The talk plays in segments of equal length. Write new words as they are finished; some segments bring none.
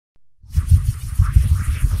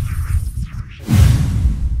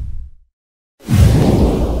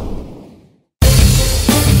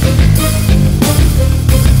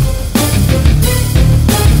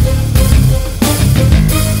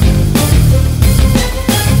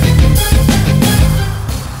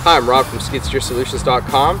Hi, I'm Rob from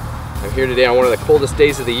SkidSteerSolutions.com. I'm here today on one of the coldest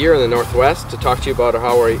days of the year in the Northwest to talk to you about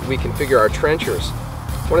how we configure our trenchers.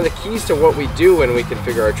 One of the keys to what we do when we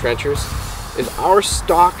configure our trenchers is our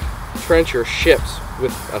stock trencher ships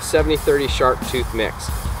with a 70-30 sharp tooth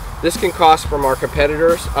mix. This can cost from our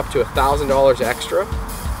competitors up to $1,000 extra.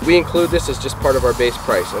 We include this as just part of our base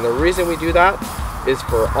price, and the reason we do that is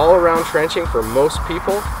for all-around trenching. For most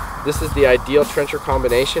people, this is the ideal trencher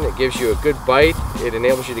combination. It gives you a good bite, it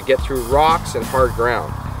enables you to get through rocks and hard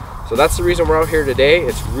ground. So that's the reason we're out here today.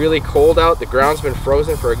 It's really cold out, the ground's been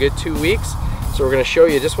frozen for a good 2 weeks, so we're going to show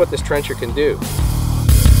you just what this trencher can do.